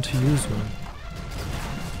good reason to use one.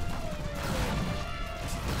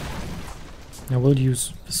 I will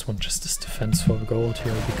use this one just as defense for the gold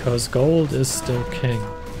here, because gold is still king.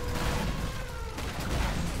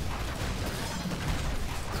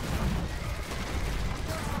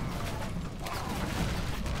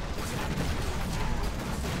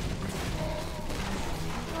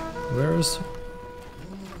 Where is...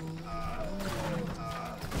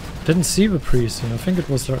 Didn't see the priest, I think it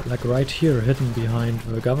was like right here, hidden behind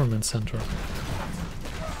the government center. I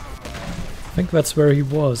think that's where he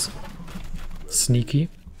was. Sneaky.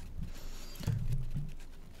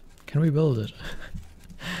 Can we build it?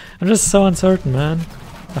 I'm just so uncertain, man.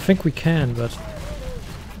 I think we can, but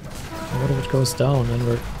what if it goes down and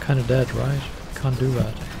we're kind of dead, right? Can't do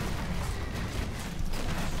that.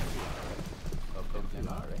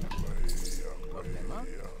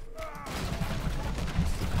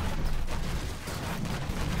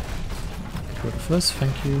 Get rid of this,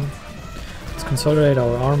 thank you. Let's consolidate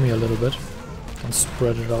our army a little bit. Don't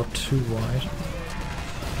spread it out too wide.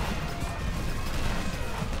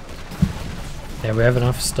 Yeah, we have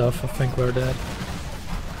enough stuff, I think we're dead.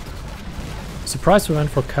 Surprised we went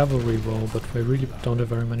for cavalry though, but we really don't have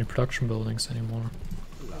very many production buildings anymore.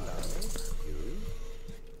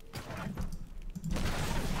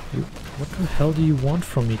 What the hell do you want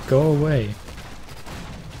from me? Go away.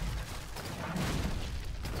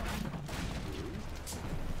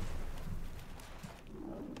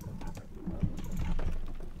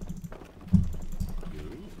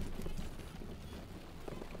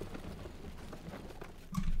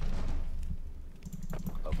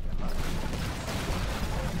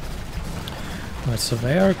 Right, so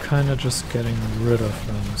they are kind of just getting rid of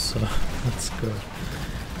them, so that's good.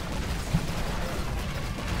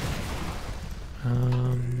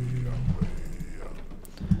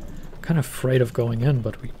 Kind of afraid of going in,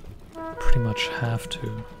 but we pretty much have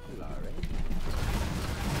to.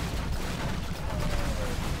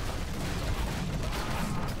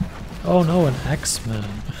 Oh no, an X-Man.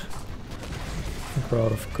 We're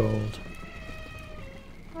out of gold.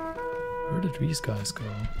 Where did these guys go?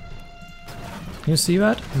 Can you see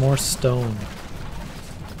that? More stone.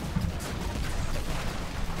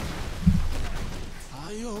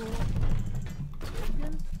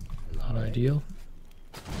 Not ideal.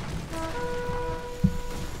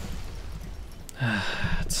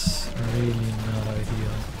 It's really not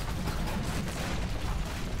ideal.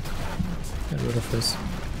 Get rid of this.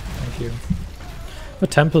 Thank you. The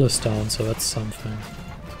temple is down, so that's something.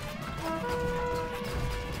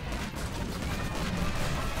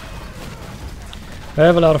 I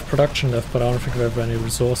have a lot of production left, but I don't think we have any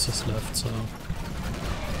resources left, so...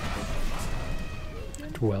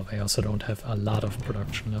 Well, they also don't have a lot of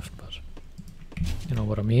production left, but... You know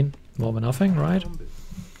what I mean? More than nothing, right?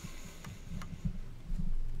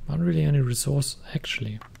 Not really any resource,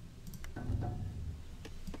 actually.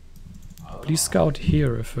 Please scout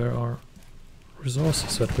here if there are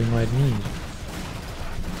resources that we might need.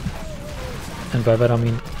 And by that I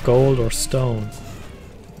mean gold or stone.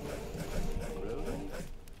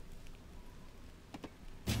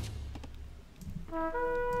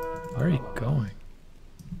 Where are you going?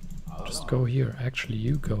 Just go here. Actually,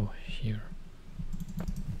 you go here.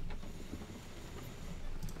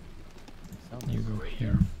 You go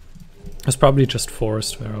here. There's probably just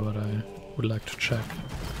forest there, but I would like to check.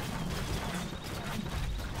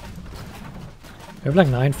 We have like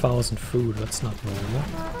 9,000 food, that's not normal.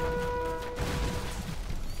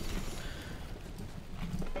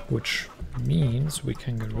 Which means we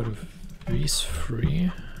can get rid of these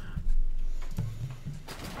three.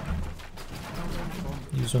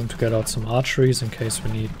 Use them to get out some archeries in case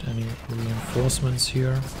we need any reinforcements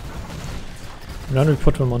here. And then we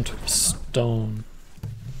put them onto stone.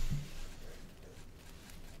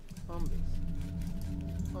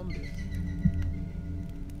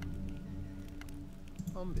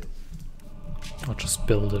 I'll just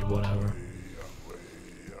build it, whatever.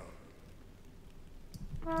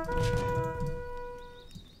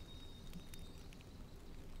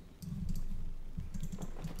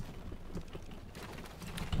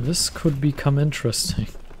 This could become interesting.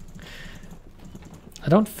 I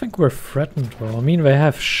don't think we're threatened though. I mean, they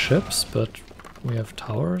have ships, but we have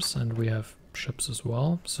towers and we have ships as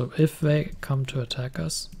well. So if they come to attack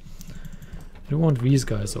us, I don't want these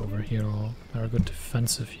guys over here. They're good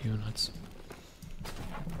defensive units.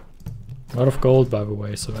 A lot of gold, by the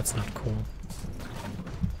way, so that's not cool.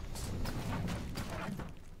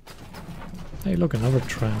 Hey, look, another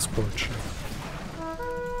transport ship.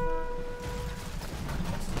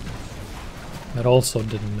 That also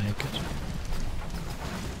didn't make it.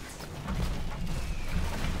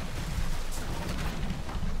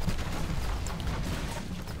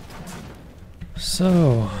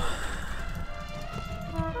 So...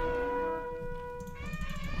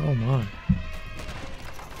 Oh my.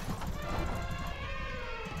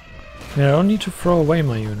 I mean, I don't need to throw away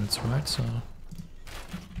my units, right? So...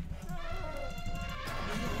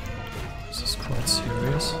 This is quite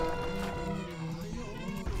serious.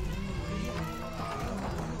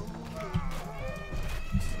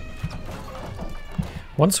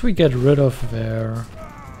 Once we get rid of their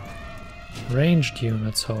ranged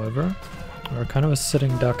units, however, we're kind of a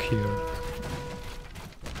sitting duck here.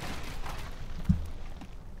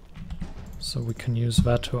 So we can use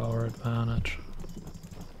that to our advantage.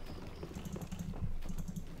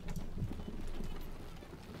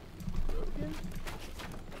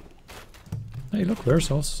 Hey, look,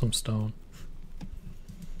 there's also some stone.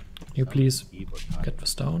 You please get the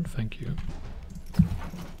stone? Thank you.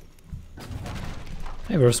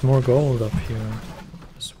 Hey, there's more gold up here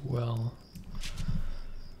as well.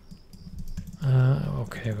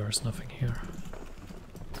 Okay, there's nothing here.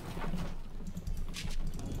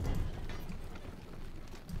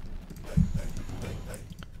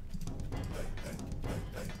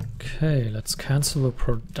 Okay, let's cancel the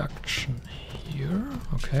production here.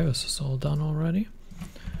 Okay, this is all done already.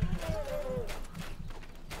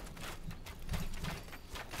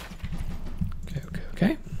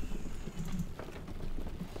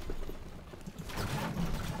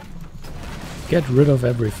 Get rid of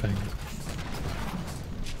everything.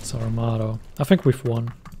 It's our motto. I think we've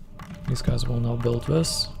won. These guys will now build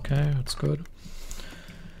this. Okay, that's good.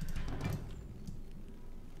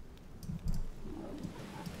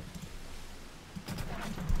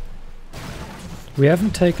 We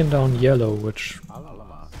haven't taken down yellow, which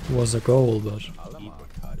was a goal, but...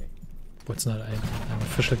 well, it's not an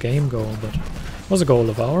official game goal, but it was a goal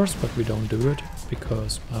of ours, but we don't do it,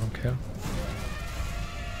 because I don't care.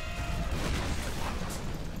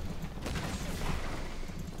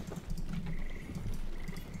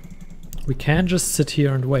 We can just sit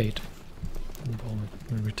here and wait.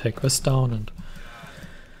 When we take this down and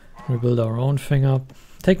we build our own thing up.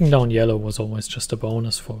 Taking down yellow was always just a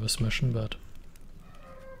bonus for this mission, but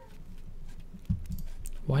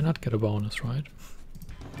why not get a bonus, right?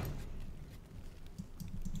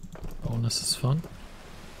 Bonus is fun.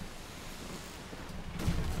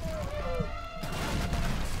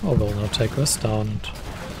 Oh, we'll now take this down. And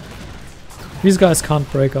these guys can't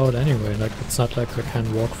break out anyway, like it's not like they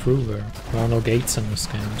can walk through there. There are no gates in this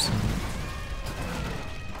game, so...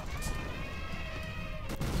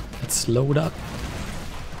 let's load up.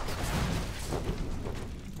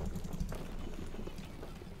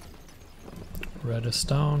 Red is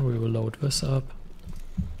down, we will load this up.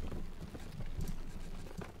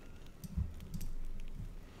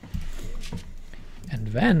 And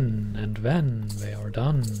then they are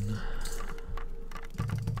done.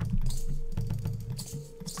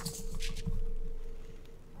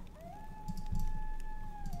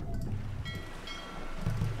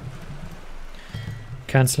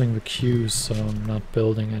 Cancelling the queues, so I'm not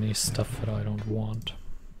building any stuff that I don't want.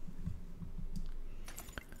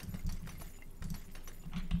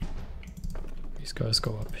 These guys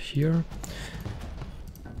go up here.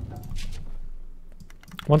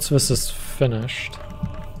 Once this is finished,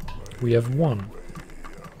 we have won.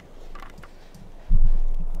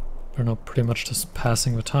 We're now pretty much just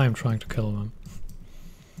passing the time trying to kill them.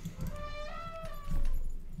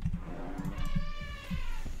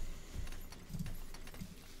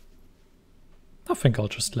 I think I'll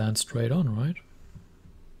just land straight on, right?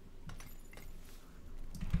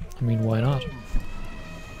 I mean, why not?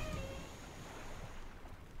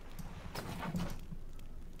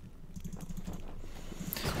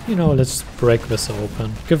 You know, let's break this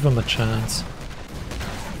open. Give them a chance.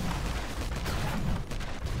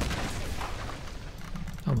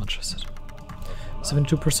 How much is it?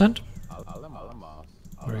 72%?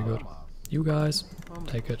 Very good. You guys,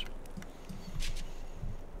 take it.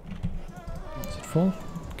 Is it full?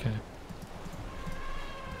 Okay.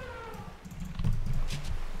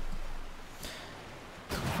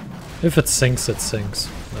 If it sinks, it sinks.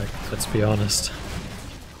 Like, let's be honest.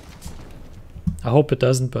 I hope it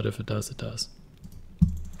doesn't, but if it does, it does. I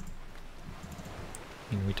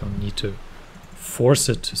mean, we don't need to force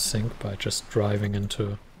it to sink by just driving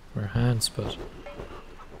into our hands, but...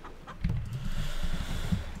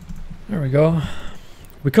 there we go.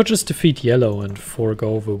 We could just defeat yellow and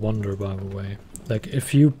forego the wonder, by the way. Like,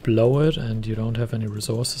 if you blow it and you don't have any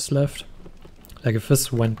resources left, like if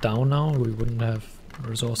this went down now, we wouldn't have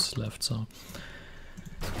resources left, so...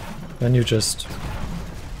 then you just...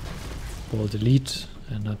 well, delete,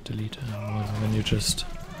 and not delete, when you just...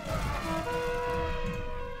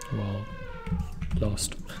 well,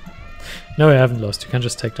 lost. No, you haven't lost, you can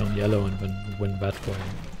just take down yellow and win that way.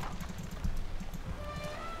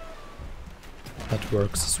 That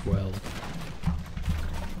works as well.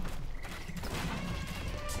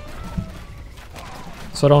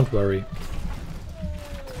 So don't worry.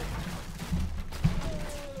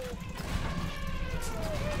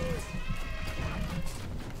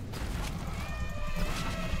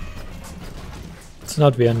 It's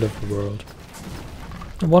not the end of the world.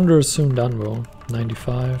 The wonder is soon done though.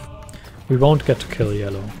 95. We won't get to kill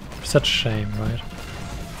yellow. Such a shame, right?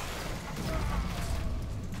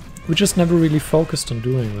 We just never really focused on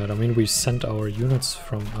doing that. I mean, we sent our units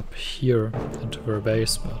from up here into their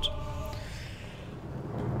base, but...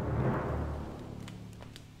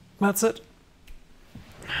 that's it.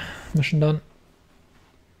 Mission done.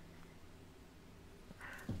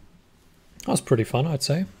 That was pretty fun, I'd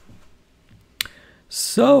say.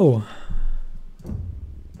 So,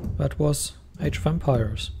 that was Age of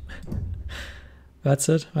Empires. That's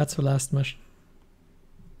it. That's the last mission.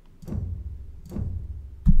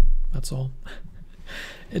 That's all.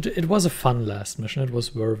 It was a fun last mission. It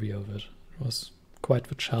was worthy of it. It was quite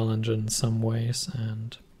the challenge in some ways,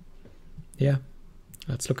 and yeah.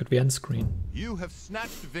 Let's look at the end screen. You have snatched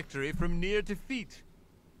victory from near defeat.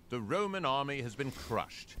 The Roman army has been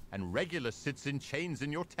crushed, and Regulus sits in chains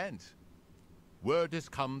in your tent. word has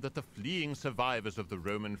come that the fleeing survivors of the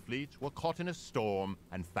Roman fleet were caught in a storm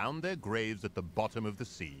and found their graves at the bottom of the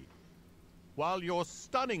sea. While your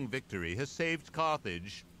stunning victory has saved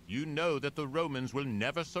Carthage, you know that the Romans will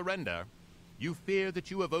never surrender. You fear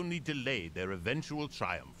that you have only delayed their eventual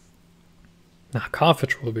triumph. Nah,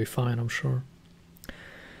 Carthage will be fine, I'm sure.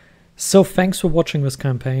 So thanks for watching this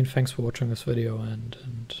campaign, thanks for watching this video,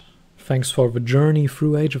 and thanks for the journey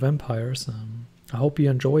through Age of Empires. I hope you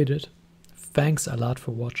enjoyed it. Thanks a lot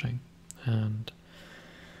for watching, and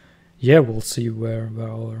yeah, we'll see where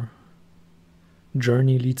our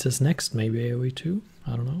journey leads us next. Maybe AoE 2,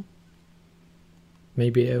 I don't know.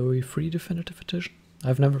 Maybe AoE 3 Definitive Edition.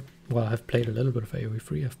 I've played a little bit of AoE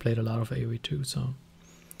 3, I've played a lot of AoE 2, so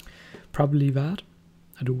probably that.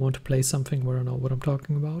 I do want to play something where I know what I'm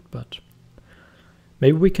talking about, but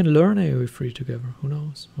maybe we can learn AoE 3 together. Who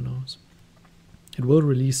knows? Who knows? It will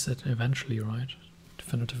release it eventually, right?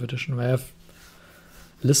 Definitive Edition. I have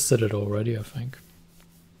listed it already, I think.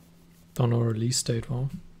 Don't know release date,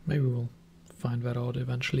 well, maybe we'll find that out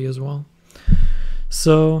eventually as well.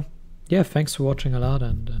 So, yeah, thanks for watching a lot,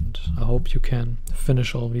 and I hope you can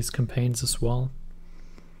finish all these campaigns as well.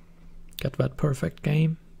 Get that perfect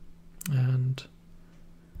game, and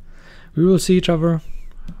we will see each other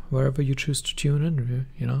wherever you choose to tune in,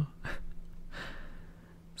 you know.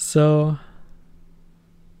 So,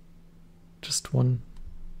 just one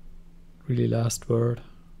really last word.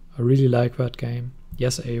 I really like that game.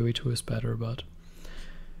 Yes, AoE 2 is better, but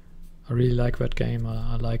I really like that game.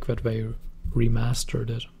 I like that they remastered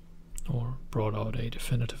it or brought out a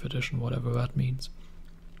definitive edition, whatever that means.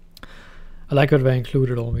 I like that they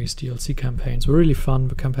included all these DLC campaigns. They're really fun.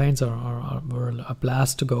 The campaigns were a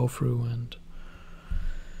blast to go through, and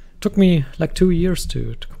it took me like 2 years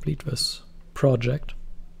to complete this project.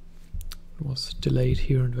 It was delayed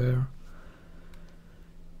here and there.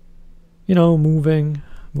 You know, moving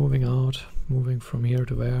out, moving from here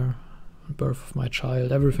to there, birth of my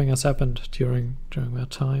child, everything has happened during that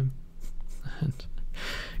time, and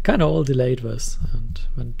kind of all delayed this, and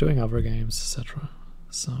when doing other games, etc.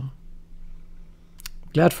 So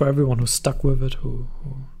glad for everyone who stuck with it, who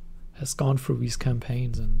has gone through these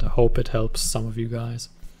campaigns, and I hope it helps some of you guys.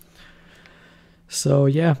 So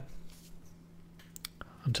yeah,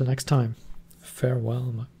 until next time,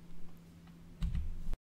 farewell.